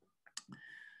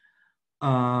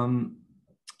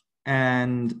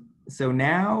 And so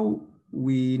now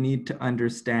we need to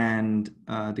understand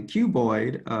the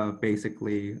cuboid of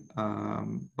basically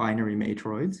binary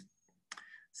matroids.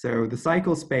 So the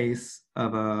cycle space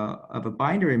of a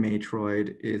binary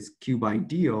matroid is cube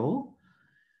ideal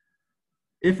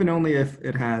if and only if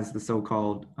it has the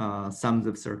so-called sums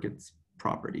of circuits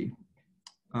property.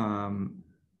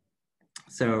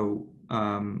 So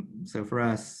for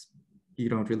us, you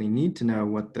don't really need to know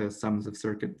what the sums of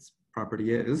circuits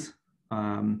property is,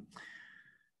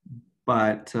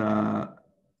 but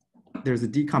there's a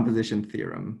decomposition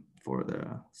theorem for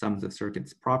the sums of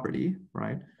circuits property,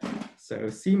 right? So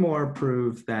Seymour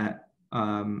proved that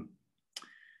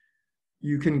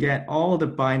you can get all the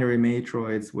binary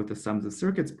matroids with the sums of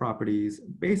circuits properties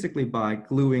basically by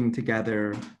gluing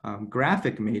together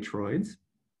graphic matroids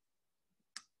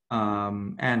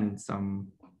and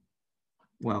some,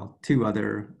 well, two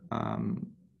other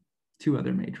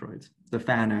matroids, the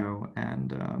Fano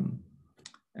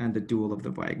and the dual of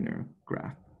the Wagner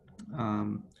graph.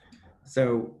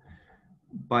 So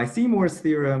by Seymour's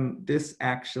theorem, this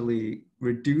actually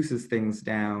reduces things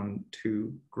down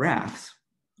to graphs,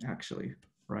 actually,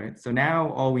 right? So now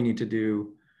all we need to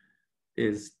do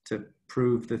is to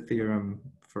prove the theorem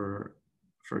for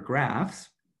graphs.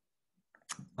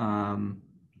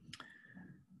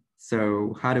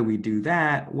 So how do we do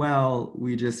that? Well,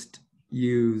 we just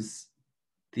use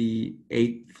the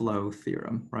 8-flow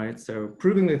theorem, right? So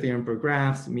proving the theorem for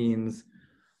graphs means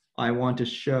I want to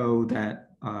show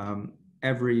that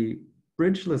every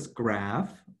bridgeless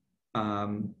graph,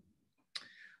 I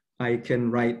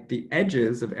can write the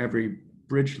edges of every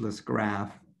bridgeless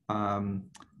graph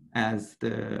as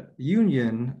the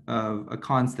union of a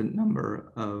constant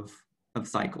number of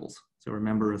cycles. So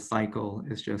remember, a cycle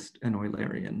is just an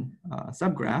Eulerian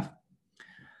subgraph.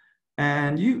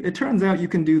 And it turns out you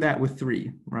can do that with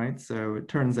 3, right? So it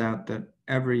turns out that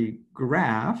every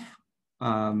graph,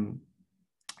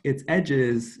 its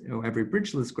edges, every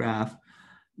bridgeless graph,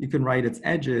 you can write its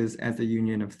edges as a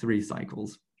union of 3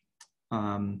 cycles.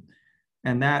 And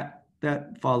that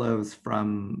follows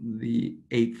from the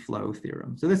 8-flow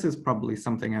theorem. So this is probably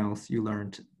something else you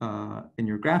learned in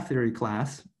your graph theory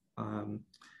class,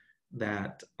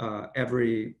 that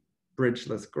every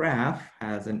bridgeless graph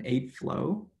has an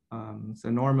 8-flow. So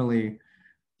normally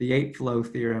the 8-flow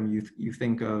theorem you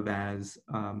think of as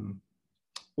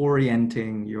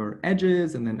orienting your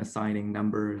edges and then assigning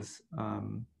numbers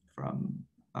from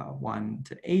 1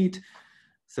 to 8,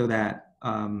 so that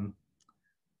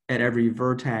at every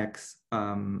vertex,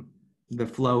 the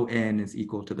flow in is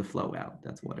equal to the flow out.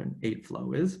 That's what an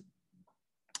 8-flow is.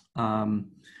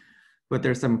 But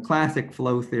there's some classic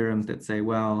flow theorems that say,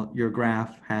 well, your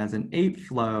graph has an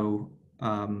 8-flow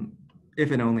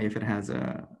if and only if it has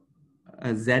a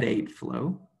Z8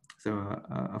 flow, so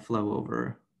a flow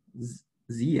over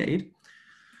Z8.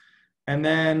 And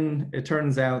then it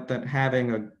turns out that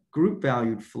having a group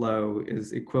valued flow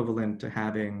is equivalent to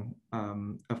having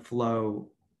a flow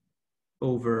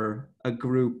over a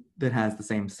group that has the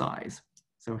same size.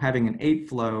 So having an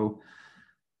 8-flow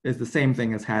is the same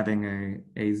thing as having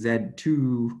a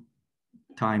Z2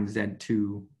 times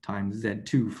Z2 times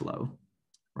Z2 flow,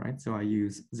 right? So I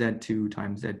use Z2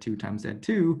 times Z2 times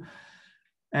Z2.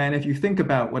 And if you think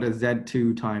about what a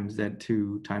Z2 times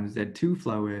Z2 times Z2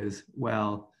 flow is,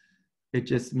 well, it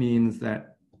just means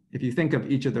that if you think of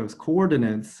each of those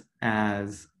coordinates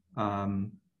as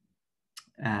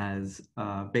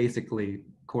basically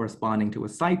corresponding to a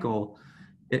cycle,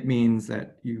 it means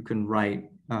that you can write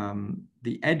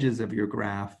the edges of your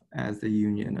graph as the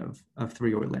union of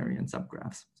three Eulerian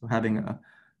subgraphs. So having a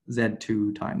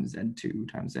Z2 times Z2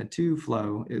 times Z2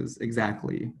 flow is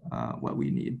exactly what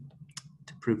we need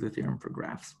to prove the theorem for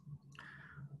graphs.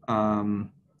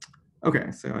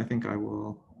 Okay, so I think I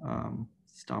will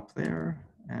stop there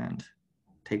and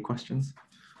take questions.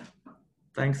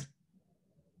 Thanks.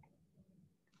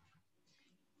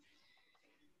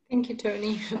 Thank you,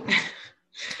 Tony.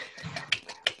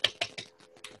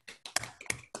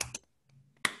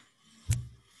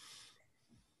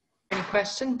 Any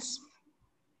questions?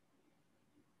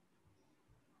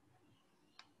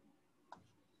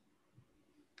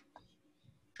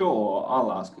 Sure,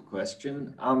 I'll ask a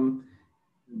question.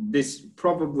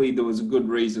 There was a good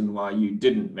reason why you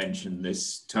didn't mention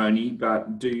this, Tony,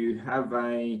 but do you have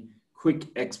a quick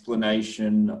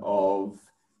explanation of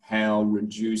how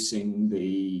reducing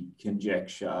the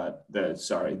conjecture,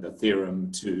 the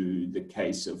theorem to the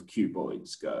case of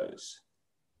cuboids goes?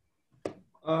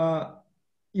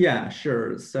 Yeah,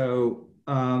 sure. So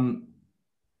so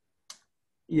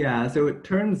it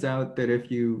turns out that if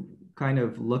you kind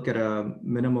of look at a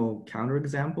minimal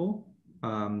counterexample,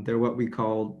 they're what we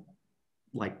call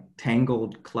like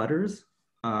tangled clutters.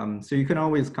 So you can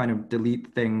always kind of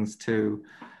delete things to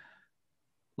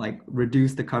like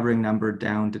reduce the covering number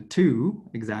down to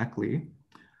 2 exactly.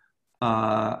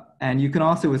 And you can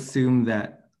also assume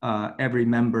that every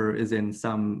member is in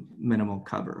some minimal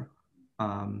cover.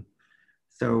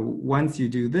 So once you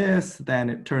do this, then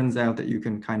it turns out that you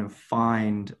can kind of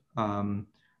find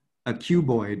a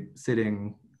cuboid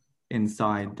sitting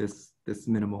inside this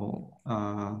minimal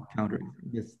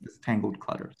this tangled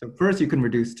clutter. So first you can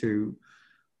reduce to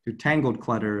tangled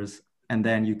clutters, and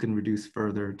then you can reduce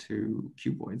further to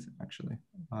cuboids actually.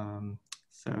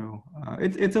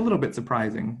 It's a little bit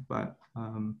surprising, but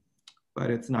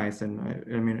it's nice, and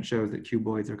I mean it shows that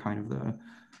cuboids are kind of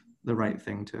the right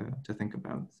thing to think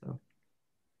about. So.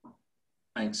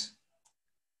 Thanks.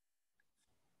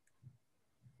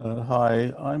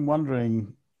 Hi, I'm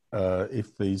wondering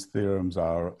if these theorems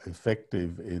are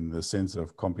effective in the sense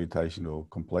of computational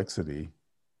complexity.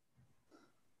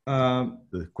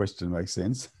 The question makes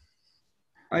sense.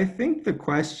 I think the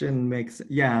question makes,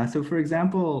 yeah. So for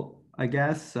example, I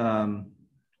guess,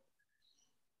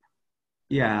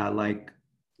 like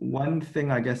one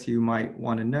thing I guess you might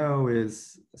want to know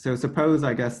is, so suppose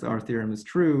I guess our theorem is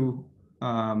true,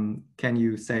 can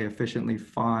you say efficiently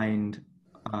find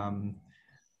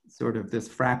sort of this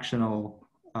fractional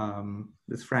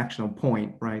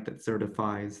point, right, that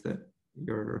certifies that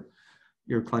your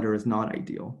clutter is not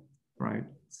ideal, right?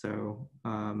 So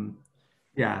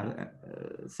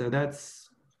so that's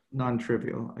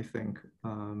non-trivial, I think.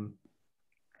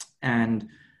 And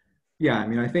yeah, I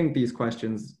mean, I think these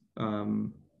questions,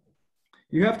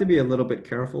 you have to be a little bit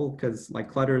careful because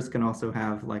like clutters can also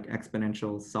have like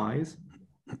exponential size.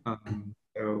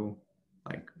 So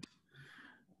like,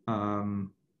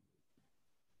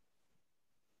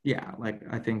 like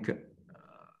I think,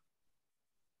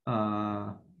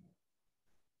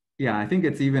 I think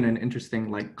it's even an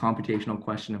interesting like computational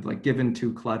question of like given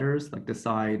two clutters, like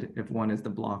decide if one is the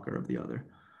blocker of the other.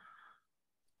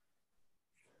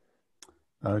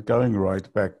 Going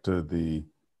right back to the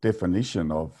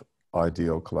definition of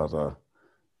ideal clutter,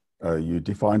 you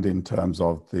defined in terms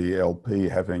of the LP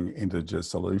having integer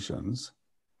solutions,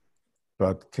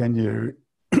 but can you,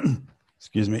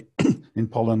 excuse me, in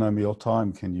polynomial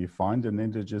time, can you find an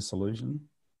integer solution?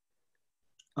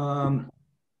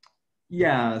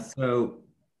 Yeah, so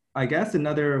I guess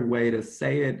another way to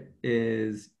say it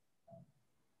is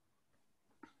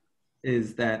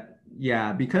that,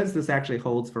 yeah, because this actually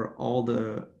holds for all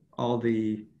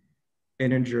the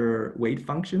integer weight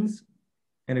functions,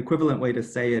 an equivalent way to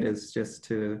say it is just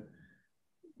to,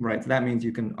 right, so that means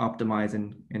you can optimize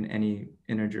in any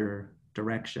integer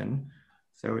direction.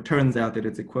 So it turns out that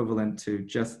it's equivalent to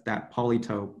just that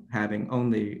polytope having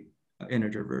only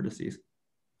integer vertices.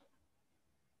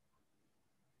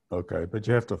 Okay, but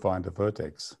you have to find a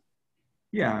vertex.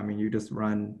 Yeah, I mean, you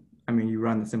run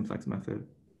the simplex method.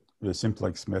 The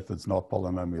simplex method's not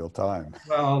polynomial time.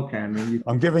 Well, okay, I mean,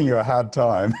 I'm giving you a hard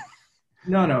time.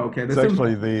 No, no, okay. It's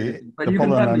actually the you can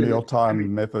find polynomial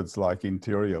time methods like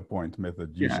interior point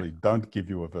method Yeah. usually don't give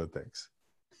you a vertex.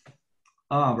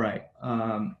 Oh, right.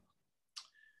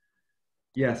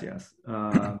 Yes, yes.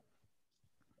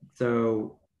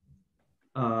 So,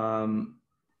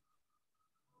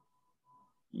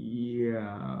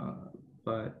 yeah,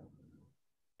 but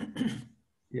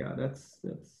yeah, that's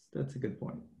a good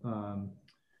point.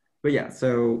 But yeah,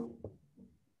 so,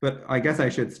 but I guess I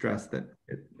should stress that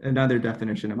another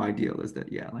definition of ideal is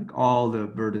that, yeah, like all the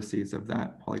vertices of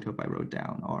that polytope I wrote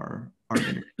down are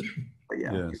intersecting. But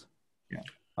yeah, Yes. yeah.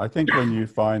 I think when you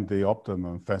find the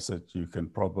optimum facet, you can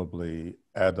probably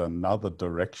add another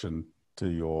direction to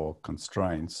your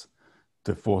constraints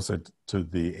to force it to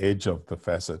the edge of the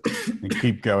facet and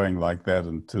keep going like that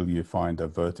until you find a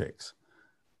vertex.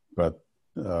 But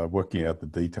working out the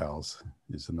details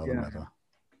is another matter.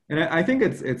 And I think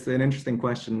it's an interesting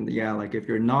question. Yeah, like if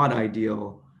you're not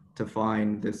ideal to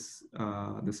find this,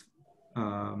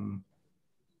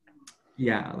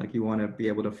 yeah, like you want to be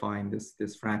able to find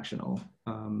this fractional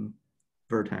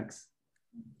vertex,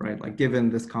 right? Like given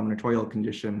this combinatorial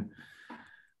condition,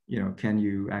 you know, can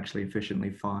you actually efficiently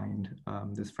find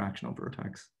this fractional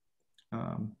vertex?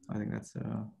 I think that's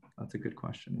a good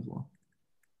question as well.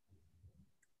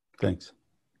 Thanks.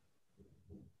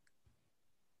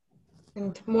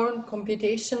 And more on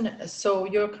computation. So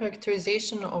your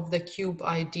characterization of the cube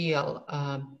ideal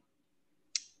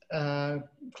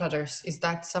clutters, is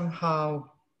that somehow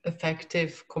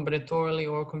effective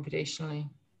combinatorially or computationally?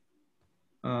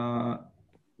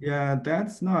 Yeah,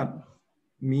 that's not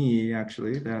me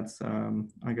actually. That's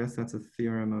I guess that's a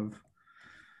theorem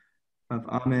of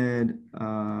Ahmed.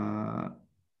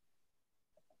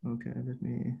 Okay, let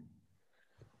me.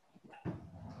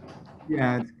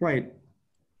 Yeah, it's quite.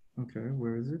 Okay,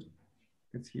 where is it?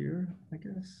 It's here, I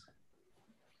guess.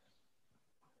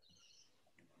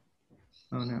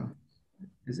 Oh no,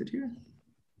 is it here?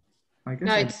 I guess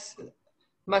No, it's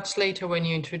much later when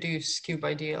you introduce cube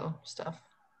ideal stuff.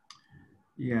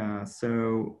 Yeah,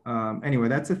 so anyway,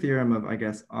 that's a theorem of, I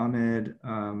guess, Ahmed,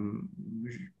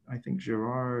 I think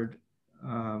Gerard,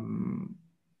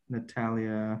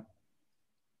 Natalia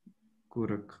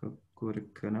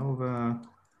Gurakanova,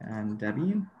 and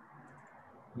Devine.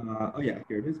 Oh yeah,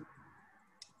 here it is.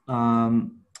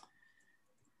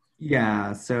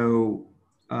 Yeah, so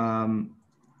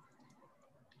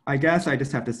I guess I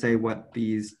just have to say what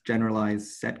these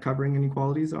generalized set covering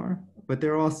inequalities are, but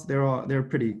they're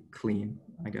pretty clean,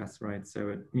 I guess, right? So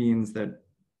it means that,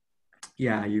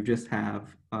 yeah, you just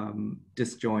have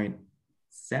disjoint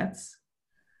sets,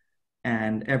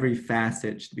 and every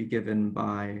facet should be given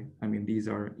by, I mean, these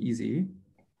are easy,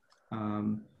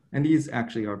 and these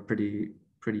actually are pretty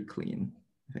clean,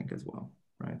 I think, as well,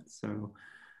 right? So,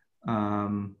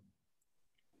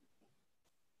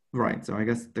 right, so I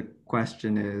guess the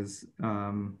question is,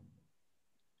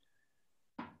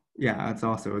 yeah, it's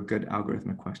also a good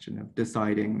algorithmic question of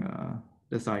deciding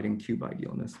cube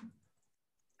idealness,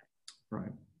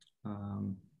 right?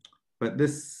 But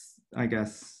this, I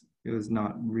guess, it was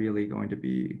not really going to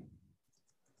be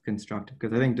constructive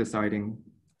because I think deciding,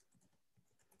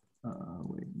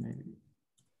 wait, maybe,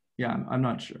 yeah, I'm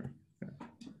not sure.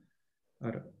 I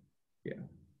don't, yeah.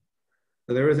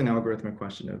 So there is an algorithmic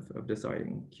question of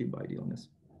deciding cube idealness.